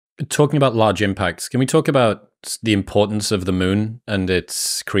Talking about large impacts, can we talk about the importance of the moon and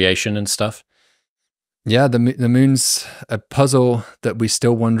its creation and stuff? Yeah, the moon's a puzzle that we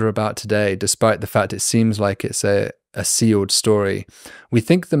still wonder about today, despite the fact it seems like it's a sealed story. We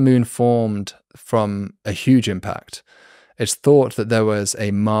think the moon formed from a huge impact. It's thought that there was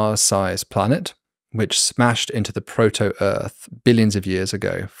a Mars-sized planet which smashed into the proto-Earth billions of years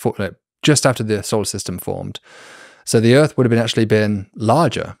ago, just after the solar system formed. So the Earth would have actually been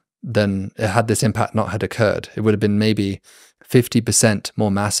larger than it had this impact not had occurred. It would have been maybe 50% more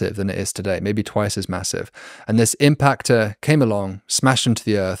massive than it is today, maybe twice as massive. And this impactor came along, smashed into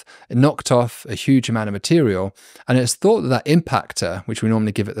the Earth, it knocked off a huge amount of material, and it's thought that that impactor, which we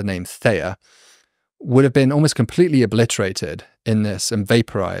normally give it the name Theia, would have been almost completely obliterated in this and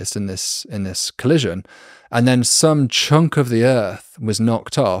vaporized in this collision. And then some chunk of the Earth was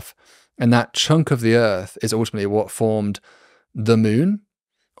knocked off, and that chunk of the Earth is ultimately what formed the moon,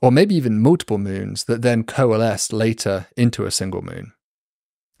 or maybe even multiple moons that then coalesced later into a single moon.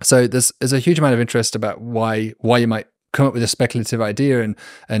 So there's a huge amount of interest about why you might come up with a speculative idea,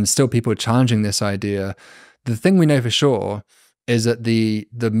 and still people are challenging this idea. The thing we know for sure is that the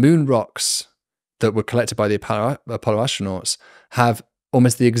moon rocks that were collected by the Apollo astronauts have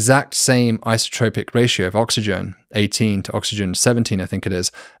almost the exact same isotopic ratio of oxygen, 18 to oxygen 17, I think it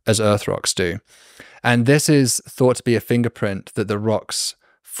is, as Earth rocks do. And this is thought to be a fingerprint that the rocks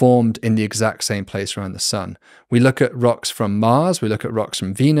formed in the exact same place around the sun. We look at rocks from Mars, we look at rocks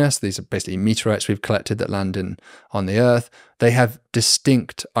from Venus. These are basically meteorites we've collected that land on the Earth. They have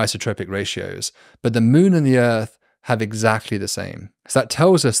distinct isotopic ratios, but the moon and the Earth have exactly the same. So that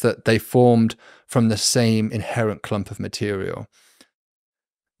tells us that they formed from the same inherent clump of material.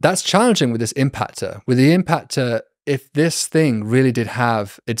 That's challenging with this impactor. With the impactor, if this thing really did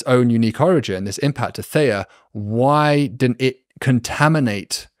have its own unique origin, this impactor Theia, why didn't it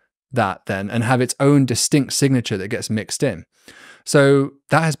contaminate that then and have its own distinct signature that gets mixed in? So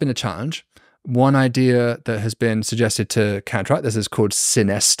that has been a challenge. One idea that has been suggested to counteract this is called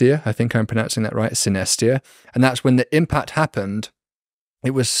synestia. I think I'm pronouncing that right, synestia. And that's when the impact happened,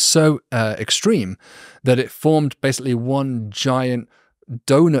 it was so extreme that it formed basically one giant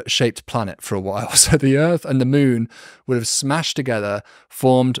donut-shaped planet for a while. So the Earth and the moon would have smashed together,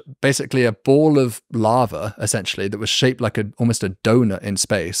 formed basically a ball of lava, essentially, that was shaped like almost a donut in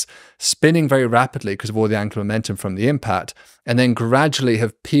space, spinning very rapidly because of all the angular momentum from the impact, and then gradually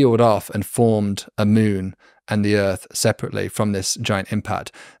have peeled off and formed a moon and the Earth separately from this giant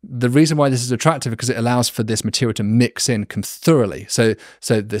impact. The reason why this is attractive is because it allows for this material to mix in thoroughly. So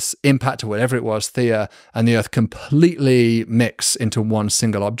this impact, or whatever it was, Theia, and the Earth completely mix into one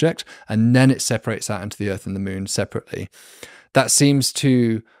single object, and then it separates out into the Earth and the moon separately. That seems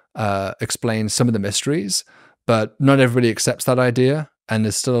to explain some of the mysteries, but not everybody accepts that idea, and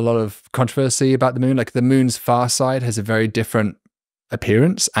there's still a lot of controversy about the moon. Like the moon's far side has a very different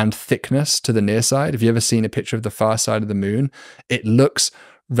appearance and thickness to the near side. Have you ever seen a picture of the far side of the moon? It looks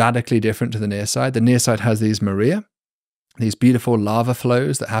radically different to the near side. The near side has these maria, these beautiful lava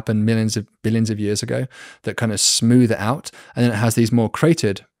flows that happened billions of years ago that kind of smooth it out. And then it has these more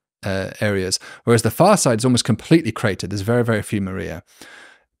cratered areas, whereas the far side is almost completely cratered. There's very, very few maria.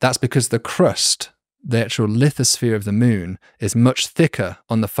 That's because the crust, the actual lithosphere of the moon, is much thicker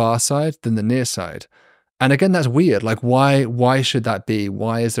on the far side than the near side. And again, that's weird. Like, why should that be?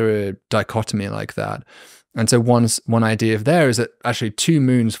 Why is there a dichotomy like that? And so one idea of there is that actually two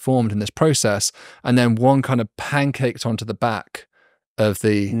moons formed in this process, and then one kind of pancaked onto the back of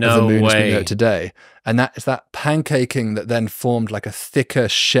the moon as we know it today. And it's that pancaking that then formed like a thicker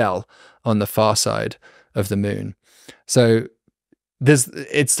shell on the far side of the moon. So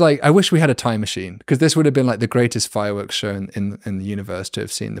it's like, I wish we had a time machine, because this would have been like the greatest fireworks show in the universe to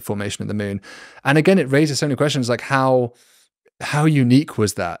have seen the formation of the moon. And again, it raises so many questions, like how unique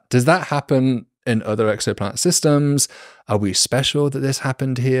was that? Does that happen in other exoplanet systems? Are we special that this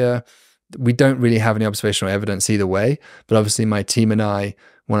happened here? We don't really have any observational evidence either way, but obviously my team and I,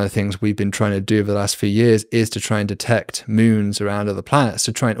 one of the things we've been trying to do over the last few years is to try and detect moons around other planets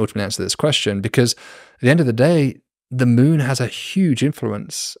to try and ultimately answer this question, because at the end of the day, the moon has a huge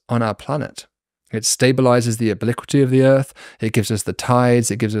influence on our planet. It stabilizes the obliquity of the Earth. It gives us the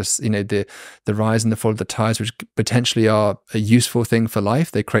tides. It gives us, the rise and the fall of the tides, which potentially are a useful thing for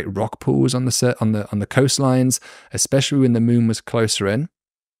life. They create rock pools on the coastlines, especially when the moon was closer in.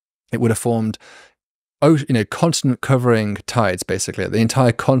 It would have formed, continent covering tides, basically. The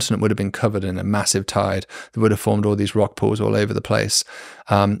entire continent would have been covered in a massive tide that would have formed all these rock pools all over the place.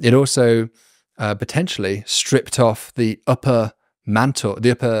 It also potentially stripped off the upper mantle,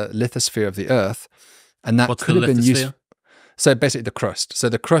 the upper lithosphere of the Earth, and that could have been useful. So basically the crust. So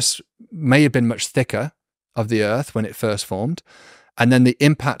the crust may have been much thicker of the Earth when it first formed, and then the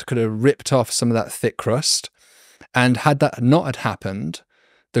impact could have ripped off some of that thick crust. And had that not had happened,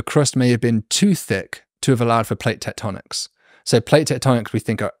 the crust may have been too thick to have allowed for plate tectonics. So plate tectonics we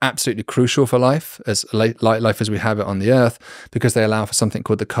think are absolutely crucial for life as we have it on the Earth, because they allow for something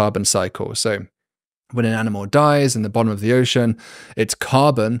called the carbon cycle. So when an animal dies in the bottom of the ocean, its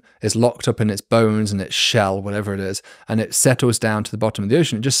carbon is locked up in its bones and its shell, whatever it is, and it settles down to the bottom of the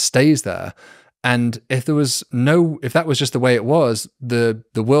ocean. It just stays there. And if that was just the way it was, the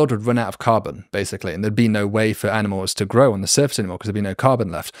world would run out of carbon, basically, and there'd be no way for animals to grow on the surface anymore because there'd be no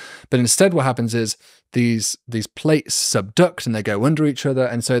carbon left. But instead what happens is these plates subduct and they go under each other,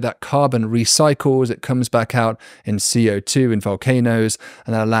 and so that carbon recycles, it comes back out in CO2 in volcanoes,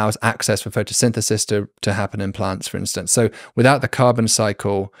 and that allows access for photosynthesis to happen in plants, for instance. So without the carbon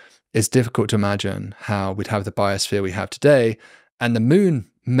cycle, it's difficult to imagine how we'd have the biosphere we have today, and the moon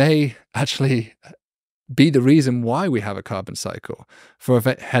may actually be the reason why we have a carbon cycle. For if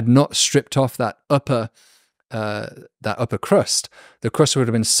it had not stripped off that upper crust, the crust would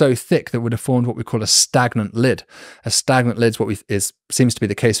have been so thick that it would have formed what we call a stagnant lid. A stagnant lid seems to be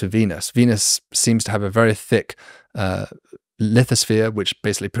the case for Venus. Venus seems to have a very thick lithosphere, which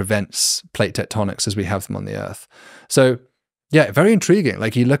basically prevents plate tectonics as we have them on the Earth. So yeah, very intriguing.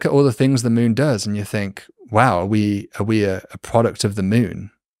 Like you look at all the things the moon does and you think, wow, are we a product of the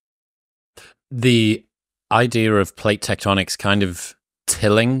moon? The idea of plate tectonics kind of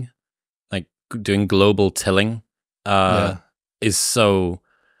tilling, like doing global tilling, is so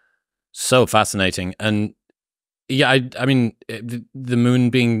fascinating. And yeah, I mean, the moon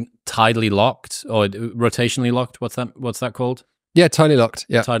being tidally locked or rotationally locked, what's that called? Yeah, tidally locked.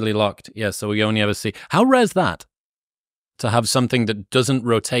 Yeah. Tidally locked. Yeah, so we only ever see. How rare is that? To have something that doesn't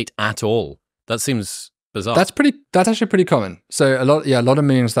rotate at all. That seems bizarre. That's actually pretty common. So a lot of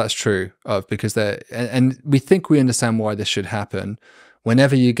moons that's true of, because and we think we understand why this should happen.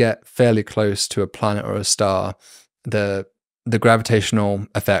 Whenever you get fairly close to a planet or a star, the gravitational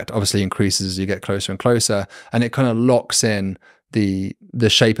effect obviously increases as you get closer and closer, and it kind of locks in the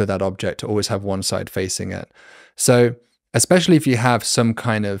shape of that object to always have one side facing it. So especially if you have some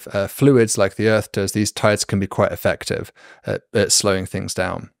kind of fluids like the Earth does, these tides can be quite effective at slowing things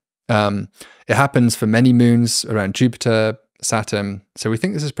down. It happens for many moons around Jupiter, Saturn, so we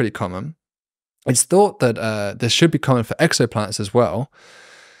think this is pretty common. It's thought that this should be common for exoplanets as well,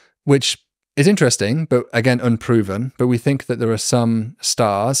 which is interesting, but again, unproven. But we think that there are some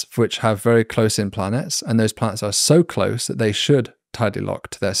stars which have very close-in planets, and those planets are so close that they should tidally lock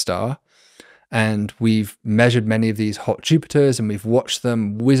to their star. And we've measured many of these hot Jupiters, and we've watched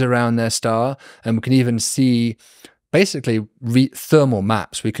them whiz around their star, and we can even see basically thermal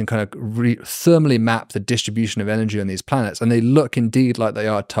maps. We can kind of thermally map the distribution of energy on these planets, and they look indeed like they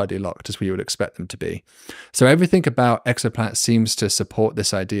are tidally locked as we would expect them to be. So everything about exoplanets seems to support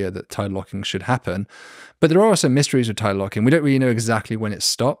this idea that tidal locking should happen. But there are also mysteries with tidal locking. We don't really know exactly when it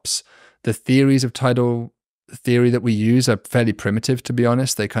stops. The theories of tidal theory that we use are fairly primitive, to be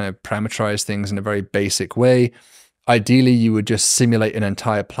honest. They kind of parameterize things in a very basic way. Ideally, you would just simulate an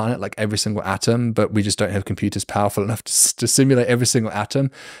entire planet, like every single atom, but we just don't have computers powerful enough to simulate every single atom.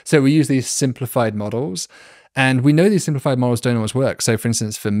 So we use these simplified models, and we know these simplified models don't always work. So for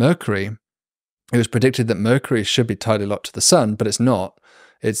instance, for Mercury, it was predicted that Mercury should be tidally locked to the sun, but it's not.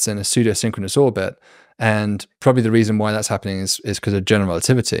 It's in a pseudo-synchronous orbit. And probably the reason why that's happening is because of general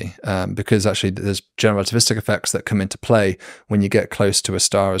relativity, because actually there's general relativistic effects that come into play when you get close to a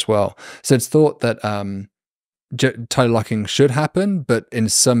star as well. So it's thought that tidal locking should happen, but in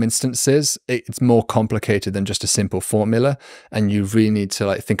some instances it's more complicated than just a simple formula, and you really need to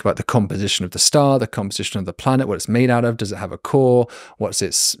like think about the composition of the star, the composition of the planet, what it's made out of, does it have a core, what's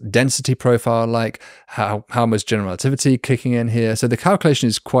its density profile like, how much general relativity kicking in here. So the calculation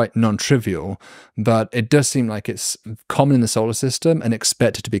is quite non-trivial, but it does seem like it's common in the solar system and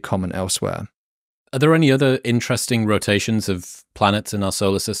expected to be common elsewhere. Are there any other interesting rotations of planets in our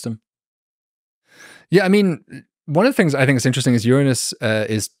solar system? Yeah, I mean, one of the things I think is interesting is Uranus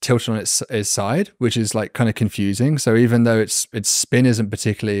is tilted on its side, which is like kind of confusing. So even though its spin isn't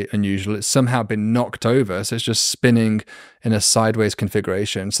particularly unusual, it's somehow been knocked over. So it's just spinning in a sideways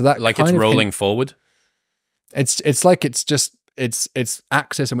configuration. So that like it's rolling forward. It's like it's just its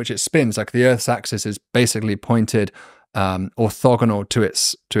axis in which it spins. Like the Earth's axis is basically pointed orthogonal to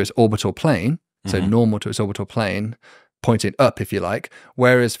its orbital plane, so normal to its orbital plane, pointed up, if you like.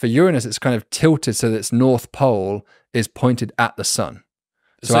 Whereas for Uranus, it's kind of tilted so that its north pole is pointed at the sun.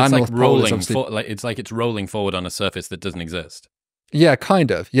 So it's like rolling, it's rolling forward on a surface that doesn't exist. Yeah,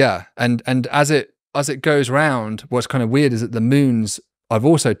 kind of. Yeah, and as it as it goes round, what's kind of weird is that the moons have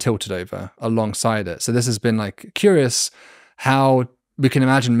also tilted over alongside it. So this has been like curious how we can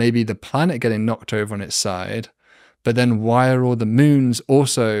imagine maybe the planet getting knocked over on its side, but then why are all the moons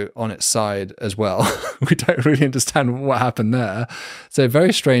also on its side as well? We don't really understand what happened there. So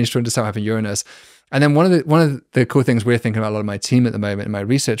very strange to understand what happened in Uranus. And then one of the cool things we're thinking about a lot of my team at the moment in my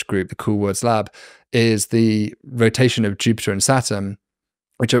research group, the Cool Words Lab, is the rotation of Jupiter and Saturn,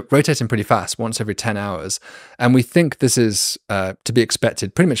 which are rotating pretty fast, once every 10 hours. And we think this is to be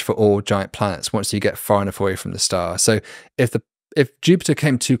expected pretty much for all giant planets once you get far enough away from the star. So if Jupiter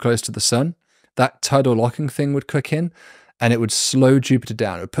came too close to the sun, that tidal locking thing would kick in and it would slow Jupiter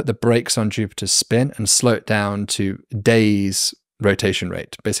down. It would put the brakes on Jupiter's spin and slow it down to days rotation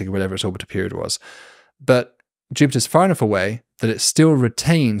rate, basically whatever its orbital period was. But Jupiter's far enough away that it still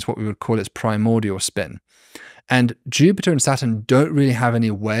retains what we would call its primordial spin. And Jupiter and Saturn don't really have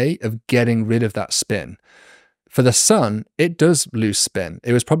any way of getting rid of that spin. For the sun, it does lose spin.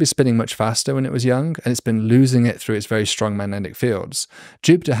 It was probably spinning much faster when it was young, and it's been losing it through its very strong magnetic fields.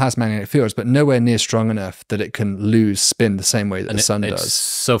 Jupiter has magnetic fields, but nowhere near strong enough that it can lose spin the same way that the sun does. It's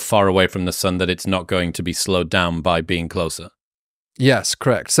so far away from the sun that it's not going to be slowed down by being closer. Yes,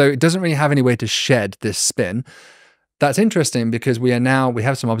 correct. So it doesn't really have any way to shed this spin. That's interesting because we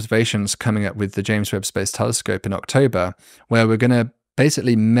have some observations coming up with the James Webb Space Telescope in October, where we're going to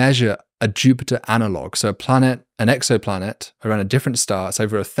basically measure a Jupiter analog. So a planet, an exoplanet around a different star. It's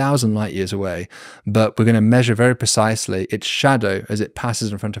over 1,000 light years away, but we're going to measure very precisely its shadow as it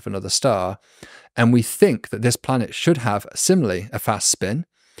passes in front of another star. And we think that this planet should have similarly a fast spin.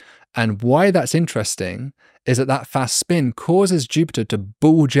 And why that's interesting is that fast spin causes Jupiter to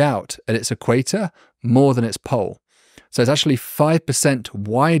bulge out at its equator more than its pole. So it's actually 5%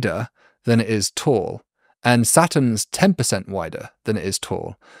 wider than it is tall. And Saturn's 10% wider than it is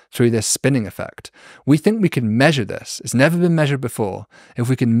tall through this spinning effect. We think we can measure this. It's never been measured before. If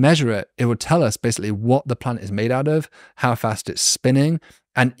we can measure it, it will tell us basically what the planet is made out of, how fast it's spinning,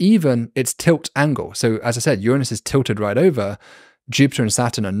 and even its tilt angle. So as I said, Uranus is tilted right over. Jupiter and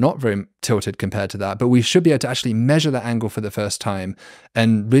Saturn are not very tilted compared to that, but we should be able to actually measure that angle for the first time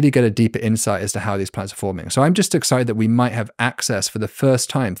and really get a deeper insight as to how these planets are forming. So I'm just excited that we might have access for the first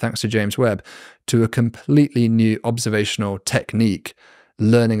time, thanks to James Webb, to a completely new observational technique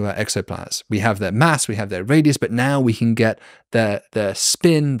learning about exoplanets. We have their mass, we have their radius, but now we can get their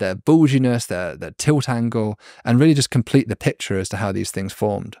spin, their bulginess, their tilt angle, and really just complete the picture as to how these things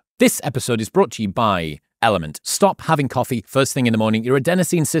formed. This episode is brought to you by Element. Stop having coffee first thing in the morning. Your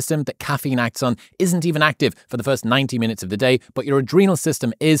adenosine system that caffeine acts on isn't even active for the first 90 minutes of the day, but your adrenal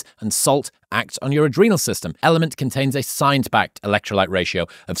system is, and salt acts on your adrenal system. Element contains a science-backed electrolyte ratio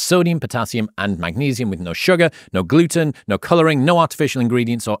of sodium, potassium, and magnesium with no sugar, no gluten, no coloring, no artificial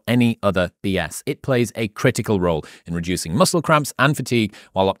ingredients, or any other BS. It plays a critical role in reducing muscle cramps and fatigue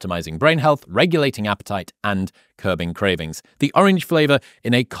while optimizing brain health, regulating appetite, and curbing cravings. The orange flavor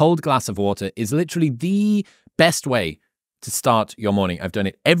in a cold glass of water is literally the best way to start your morning. I've done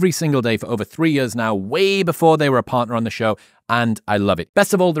it every single day for over 3 years now, way before they were a partner on the show, and I love it.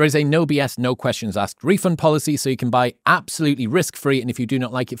 Best of all, there is a no BS, no questions asked refund policy, so you can buy absolutely risk-free, and if you do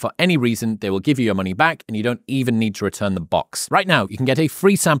not like it for any reason, they will give you your money back, and you don't even need to return the box. Right now, you can get a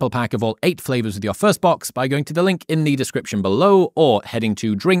free sample pack of all 8 flavors with your first box by going to the link in the description below or heading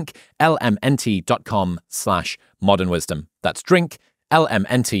to drinklmnt.com/modernwisdom. That's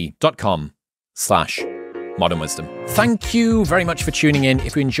drinklmnt.com/modernwisdom. Thank you very much for tuning in.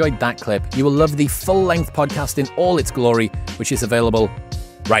 If you enjoyed that clip, you will love the full-length podcast in all its glory, which is available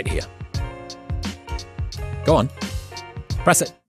right here. Go on, press it.